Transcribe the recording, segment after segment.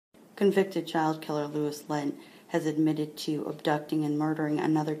Convicted child killer Lewis Lent has admitted to abducting and murdering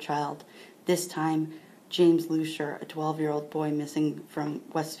another child, this time James Lucier, a 12-year-old boy missing from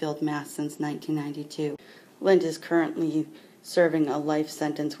Westfield, Mass. Since 1992. Lent is currently serving a life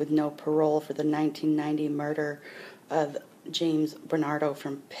sentence with no parole for the 1990 murder of James Bernardo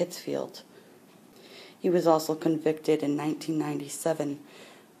from Pittsfield. He was also convicted in 1997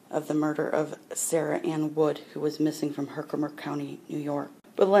 of the murder of Sarah Ann Wood, who was missing from Herkimer County, New York.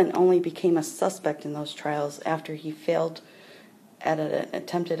 But Lent only became a suspect in those trials after he failed at an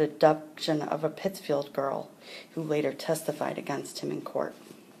attempted abduction of a Pittsfield girl, who later testified against him in court.